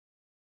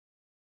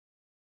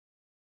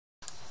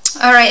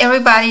Alright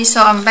everybody,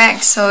 so I'm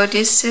back. So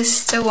this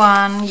is the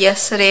one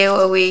yesterday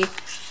where we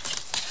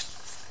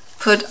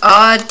put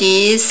all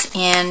these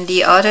and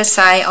the other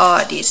side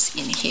all this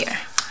in here.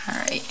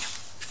 Alright,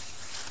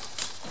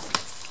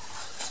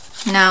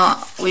 now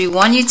what we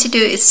want you to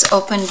do is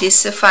open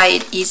this to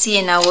find it easy,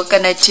 and now we're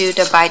gonna do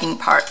the binding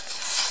part.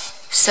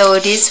 So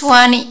this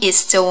one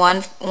is the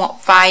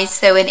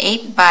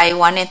 1578 by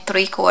 1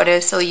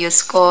 3/4, so you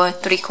score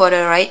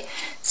 3/4, right?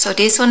 So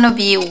this one will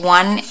be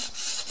 1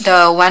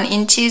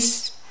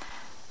 inches,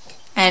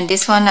 and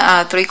this one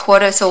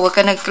 3/4. So we're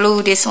gonna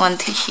glue this one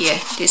to here,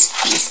 this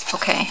piece.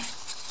 Okay,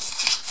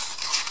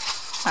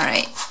 all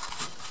right,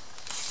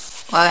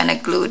 we're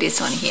gonna glue this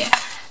one here.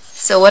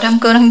 So what I'm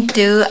gonna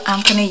do,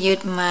 I'm gonna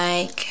use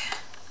my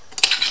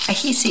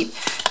adhesive.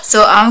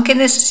 So I'm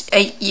gonna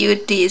use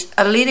this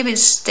a little bit,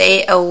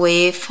 stay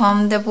away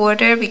from the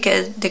border,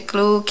 because the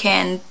glue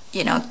can,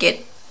 you know,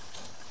 get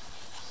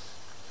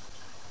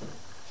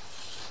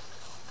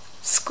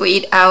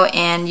squeezed out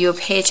and your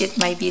pages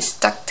might be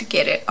stuck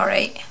together. All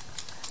right,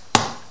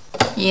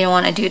 you don't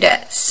want to do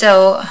that.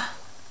 So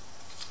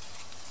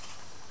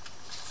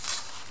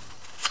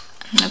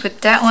I'm gonna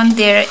put that one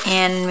there,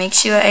 and make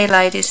sure I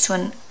line this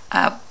one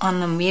up on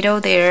the middle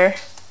there,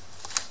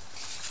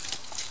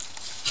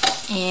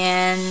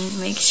 and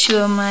make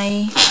sure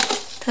my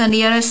turn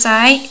the other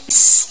side.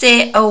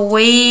 Stay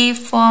away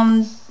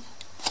from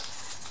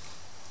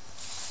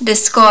the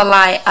score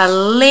line a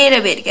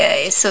little bit,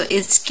 guys, so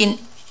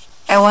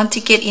I want to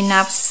get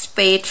enough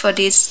space for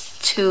this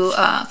to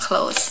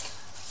close.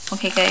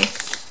 Okay guys,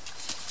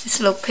 this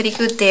look pretty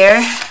good there.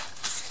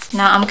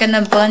 Now I'm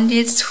gonna bond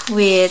this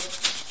with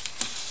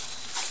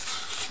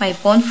my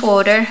bond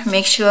folder.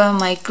 Make sure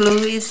my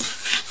glue is,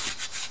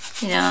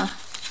 you know,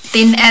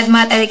 thin as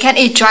much as I can.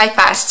 It dry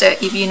faster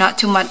if you're not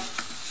too much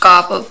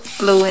gob of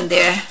glue in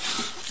there.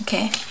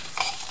 Okay,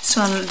 so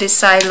on this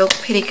side look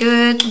pretty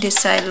good, this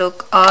side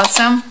look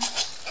awesome.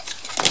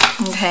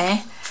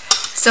 Okay,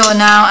 so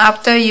now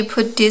after you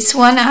put this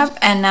one up,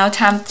 and now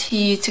time to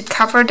you to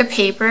cover the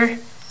paper.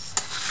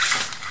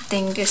 I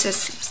think this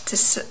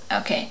is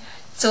okay.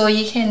 So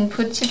you can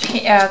put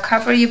your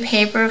cover your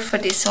paper for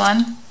this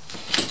one.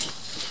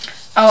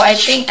 Oh, I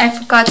think I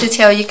forgot to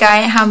tell you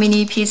guys how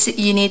many pieces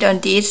you need on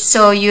this.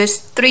 So use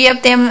 3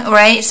 of them,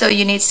 right? So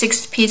you need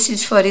 6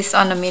 pieces for this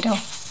on the middle.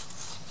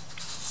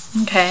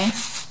 Okay.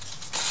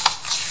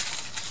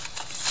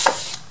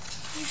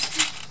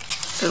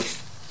 Oop.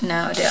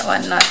 No, that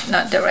one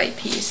not the right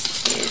piece.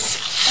 Is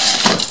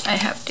I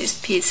have this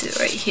piece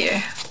right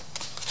here.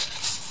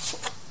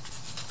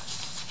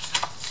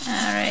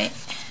 All right.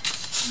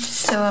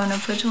 So I'm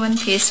gonna put one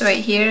piece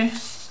right here.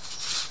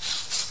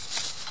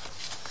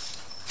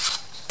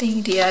 I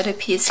think the other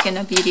piece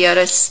gonna be the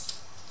others.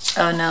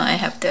 Oh no,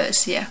 I have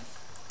those. Yeah.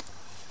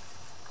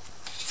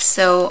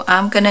 So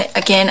I'm gonna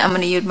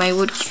use my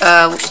wood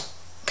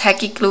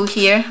tacky glue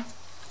here.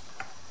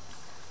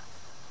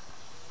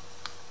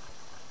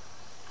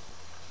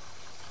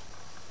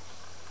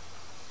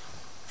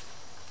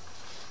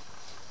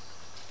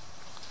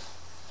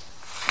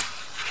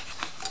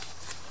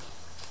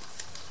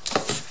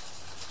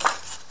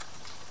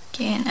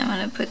 Again, I'm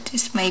gonna put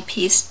my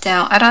piece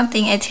down. I don't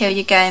think I tell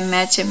you guys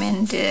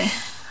measurement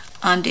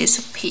on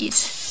this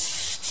piece.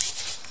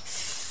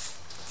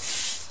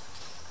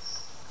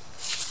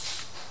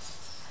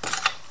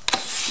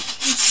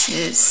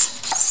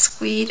 Just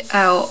squeeze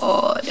out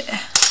all the.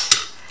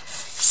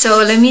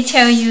 So let me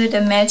tell you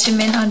the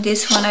measurement on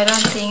this one. I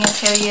don't think I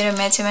tell you the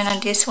measurement on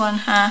this one,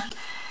 huh?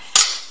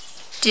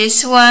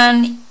 This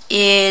one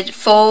is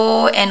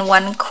 4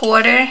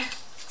 1/4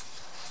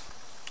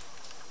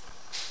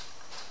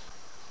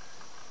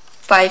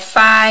 by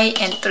 5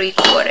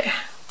 3/4.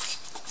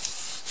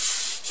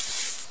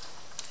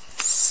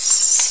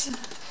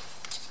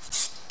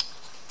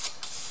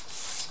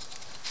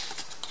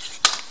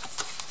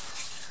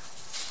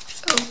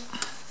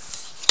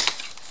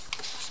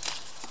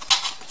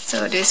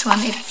 So this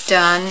one is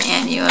done,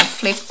 and you will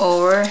flip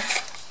over.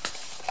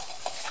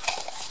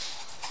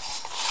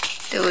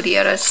 Do the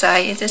other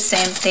side, is the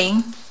same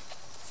thing.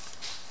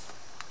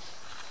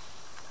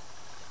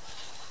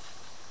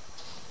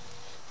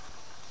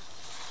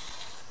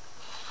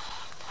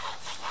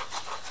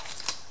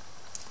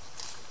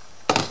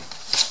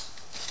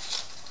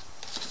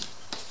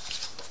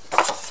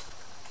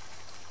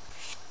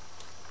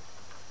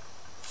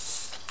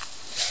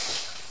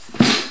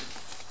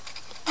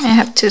 I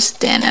have to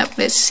stand up.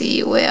 Let's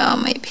see where are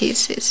my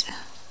pieces.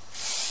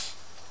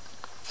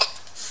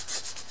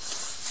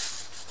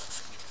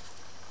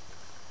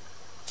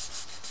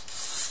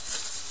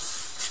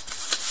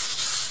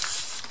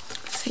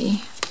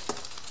 See,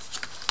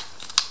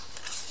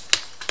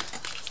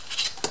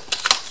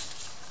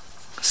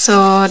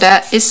 so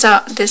that is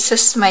this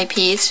is my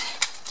piece.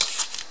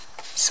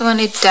 So when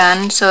it's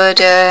done, so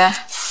the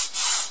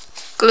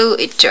glue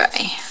is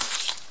dry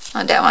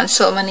on that one,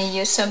 so I'm gonna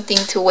use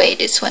something to weigh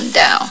this one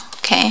down.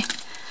 Okay,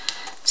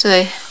 so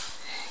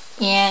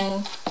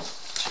and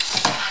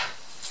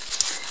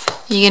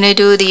you're gonna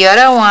do the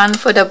other one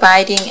for the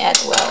binding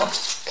as well.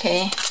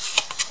 Okay,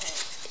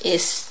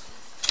 is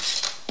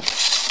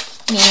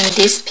mean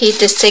this piece,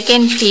 the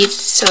second piece,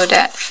 so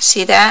that,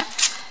 see that?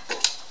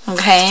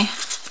 Okay.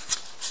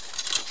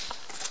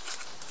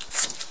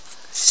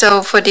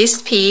 So for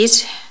this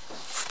piece,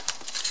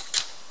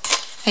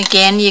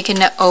 again, you're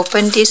gonna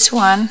open this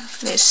one.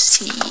 Let's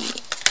see.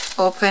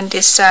 Open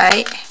this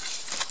side.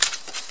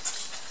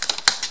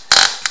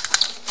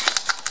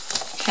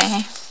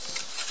 Okay.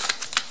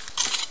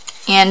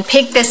 And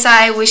pick the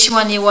side which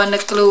one you want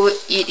to glue.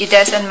 It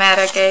doesn't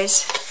matter,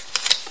 guys.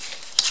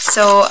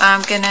 So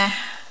I'm gonna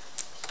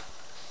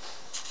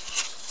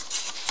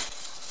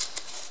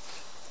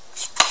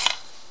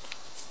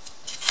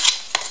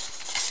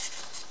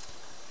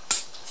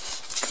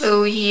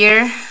glue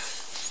here.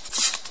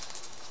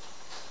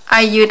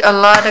 I used a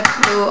lot of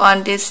glue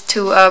on these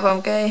two of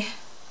them, guys.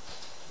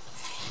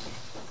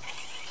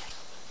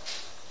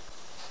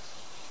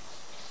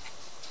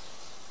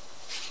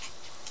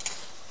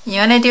 You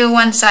want to do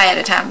one side at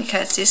a time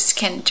because this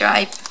can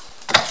dry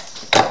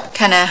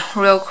kind of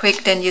real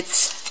quick than it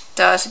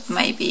does it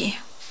might be.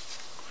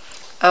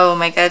 Oh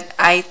my god,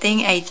 I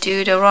think I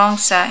do the wrong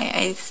side.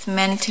 I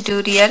meant to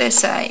do the other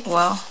side.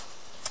 Well,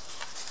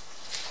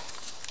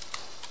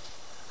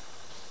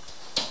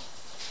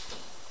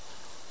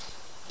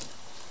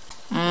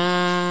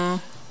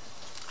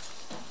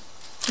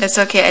 that's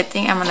okay. I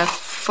think I'm gonna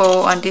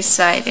fold on this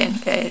side then,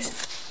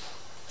 guys.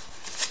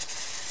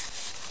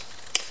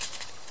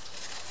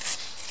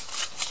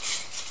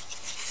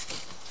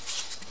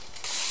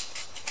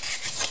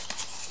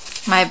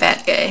 My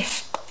bad,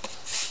 guys.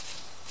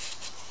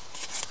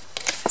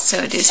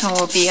 So this one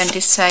will be on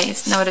this side.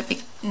 It's not a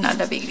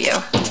big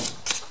deal.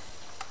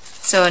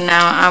 So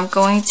now I'm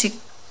going to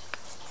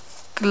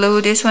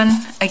glue this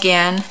one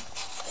again.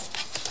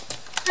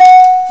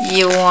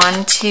 You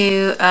want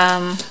to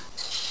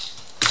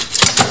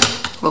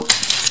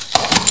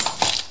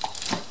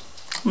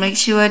make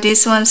sure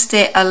this one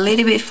stay a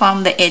little bit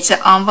from the edge of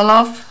the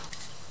envelope.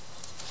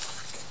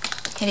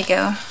 Here you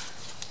go.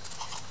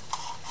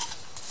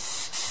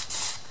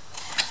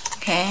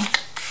 Okay.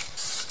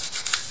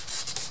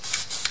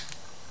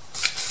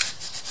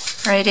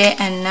 Right there,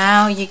 and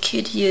now you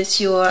could use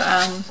your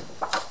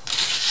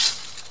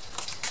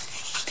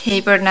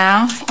paper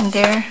now in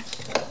there.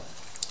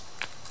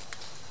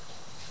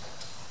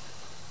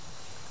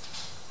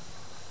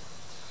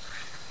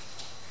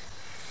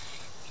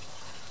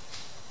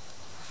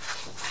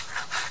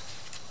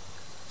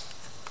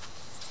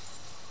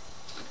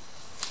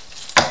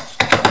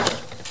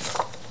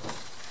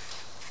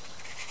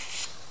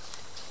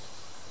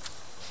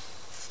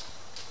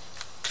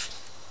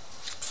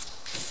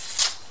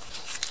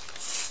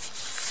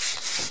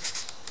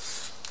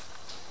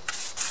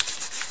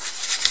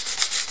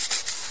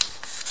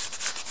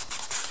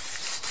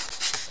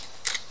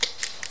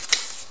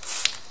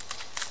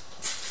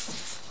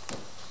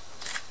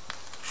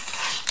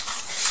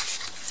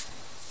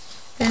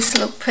 This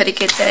look pretty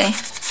good there.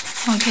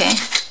 Okay.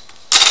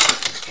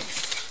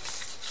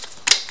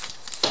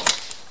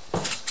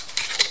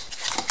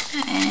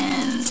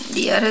 And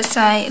the other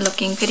side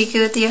looking pretty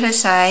good. The other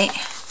side.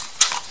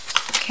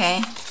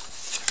 Okay.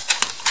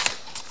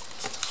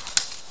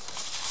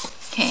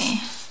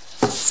 Okay.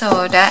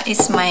 So that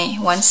is my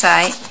one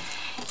side.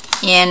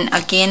 And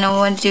again, I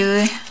want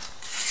to do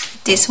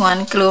this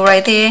one, glue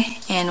right there,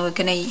 and we're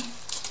gonna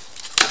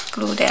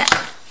glue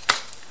that.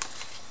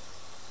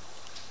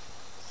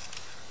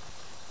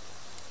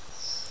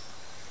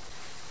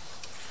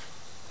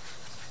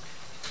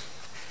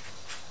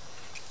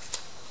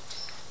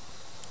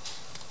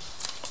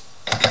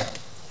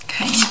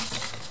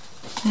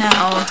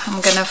 Now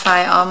I'm gonna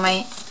file all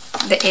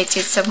the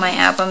edges of my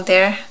album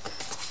there.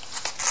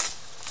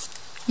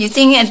 You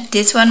think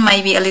this one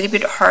might be a little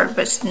bit hard,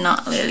 but it's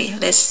not really.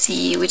 Let's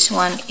see which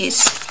one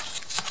is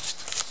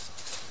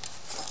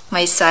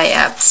my side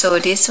up. So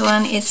this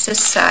one is the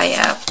side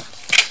up,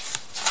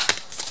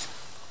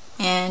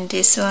 and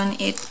this one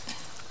is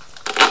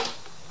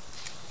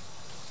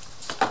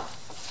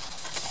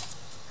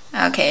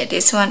okay.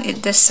 This one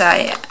is the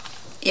side up.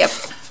 Yep.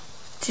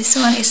 This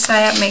one is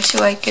side up. Make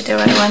sure I get the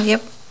right one.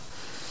 Yep.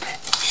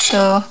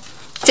 So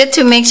just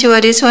to make sure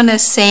this one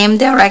is same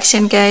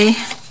direction, guys.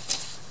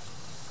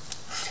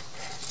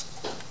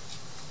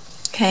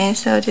 Okay,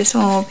 so this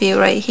one will be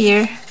right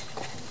here.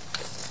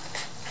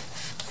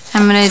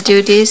 I'm gonna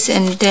do this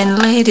and then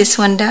lay this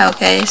one down,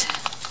 guys.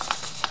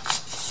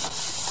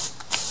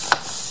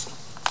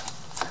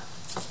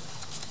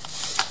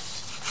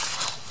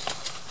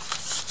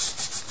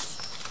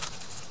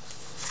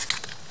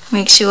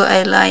 Make sure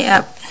I line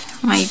up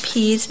my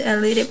piece a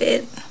little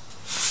bit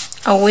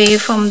away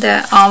from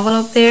the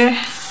envelope there.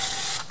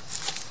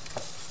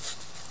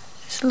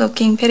 It's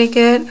looking pretty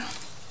good.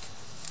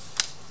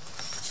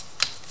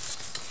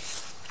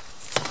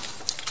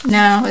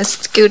 Now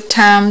it's good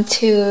time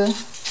to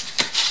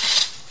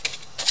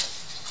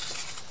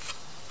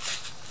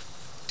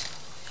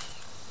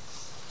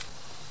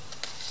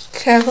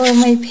cover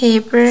my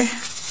paper. I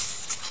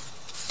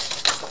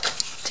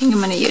think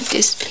I'm gonna use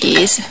this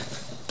piece.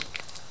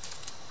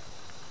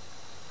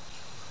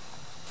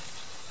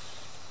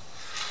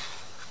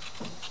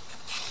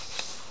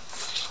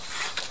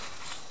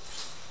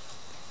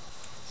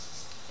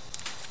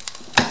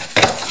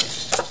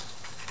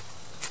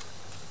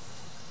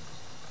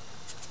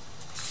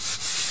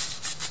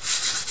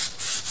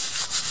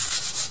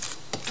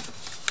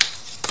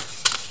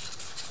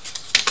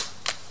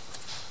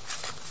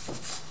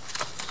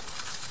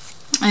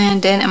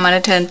 And then I'm gonna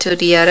turn to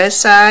the other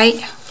side,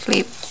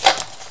 flip.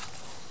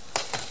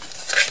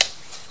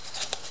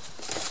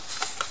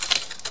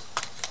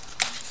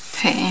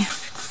 Okay.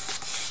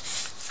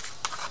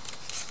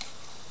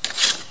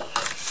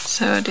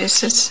 So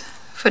this is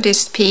for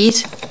this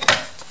piece.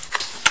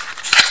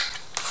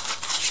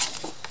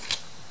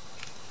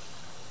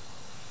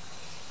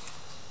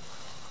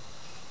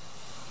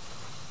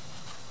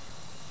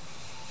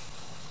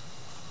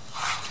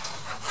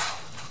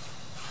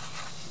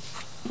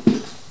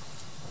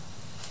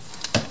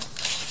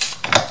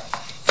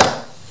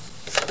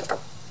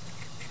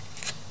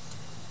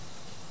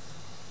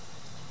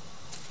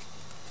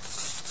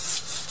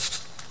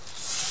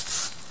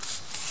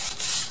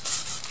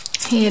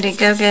 Here we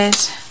go,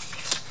 guys.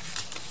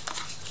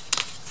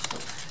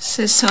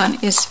 This one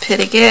is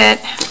pretty good.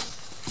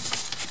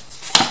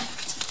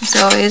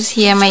 So is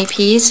here my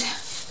piece.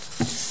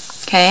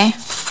 Okay.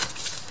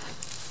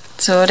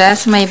 So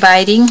that's my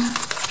binding.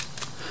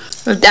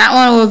 That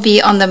one will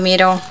be on the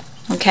middle.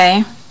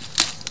 Okay.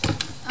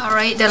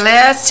 Alright, the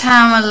last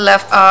time I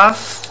left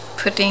off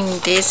putting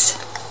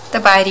the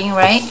binding,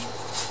 right?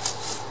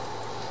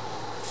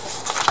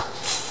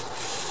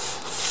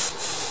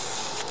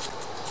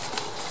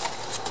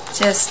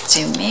 Just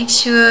to make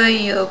sure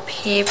your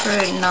paper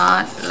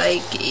not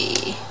like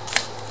a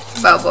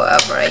bubble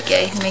up, right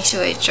guys? Make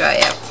sure it dry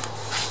up.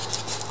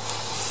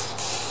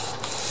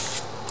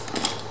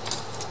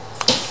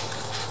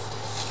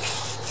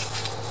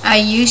 I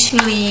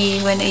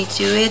usually, when I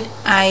do it,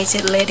 I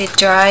just let it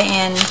dry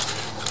and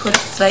put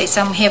like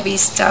some heavy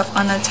stuff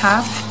on the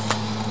top.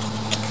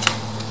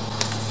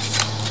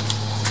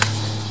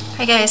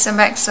 Hi guys, I'm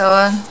back.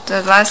 So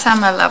the last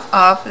time I left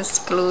off is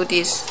glue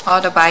this,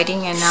 all the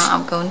binding, and now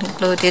I'm going to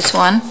glue this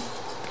one.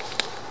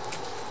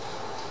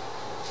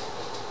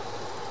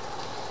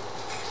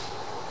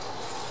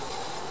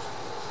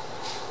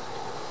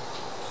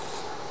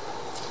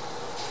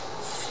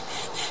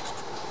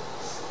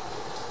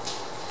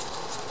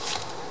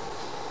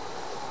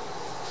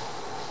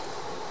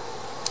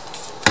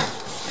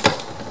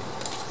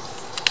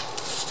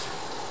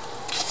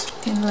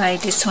 Then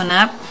light this one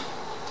up.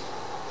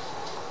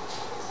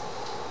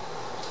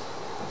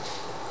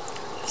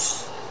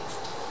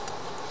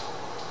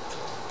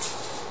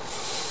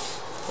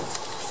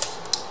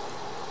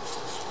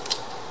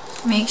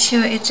 Make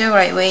sure it's the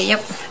right way.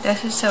 Yep,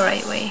 that is the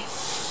right way.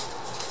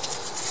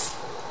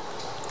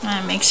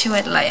 And make sure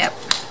it light up.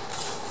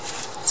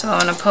 So I'm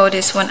gonna pull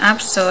this one up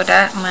so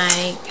that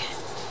my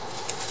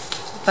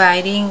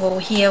binding will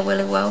heal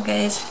really well,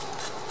 guys.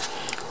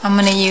 I'm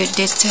gonna use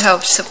this to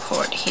help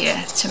support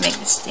here to make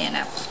it stand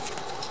up.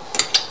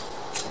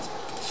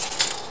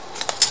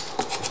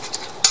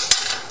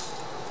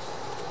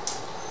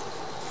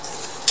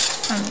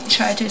 Let me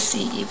try to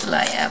see if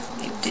light up.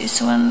 If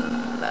this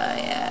one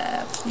light up.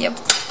 Yep.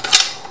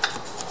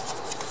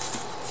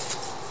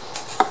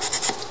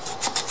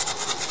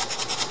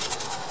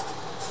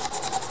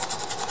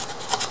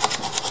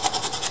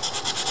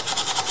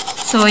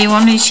 So you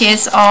want to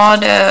chase all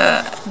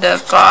the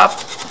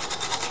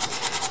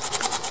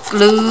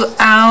glue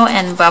out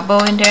and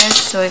bubble in there,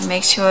 so it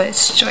makes sure it's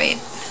straight.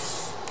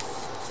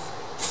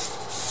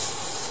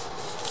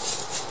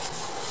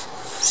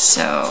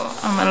 So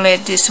I'm gonna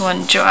let this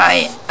one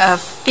dry a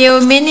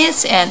few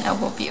minutes and I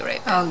will be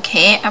right back.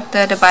 Okay,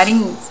 after the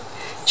binding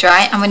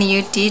dry, I'm gonna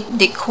use the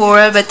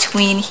decor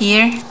between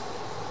here.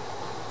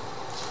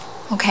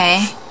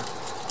 Okay,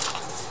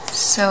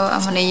 so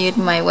I'm gonna use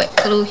my wet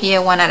glue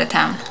here one at a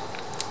time.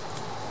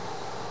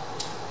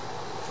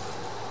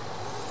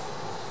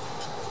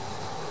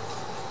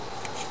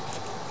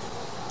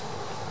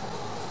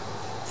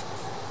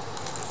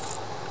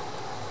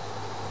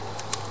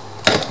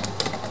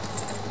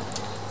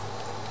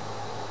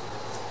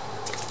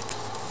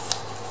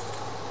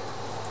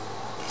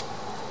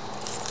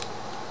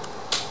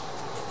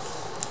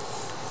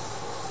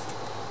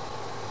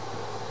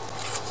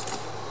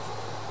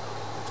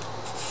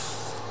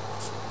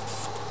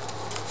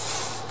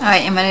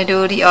 Alright, I'm gonna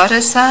do the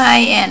other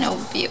side and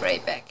I'll be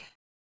right back.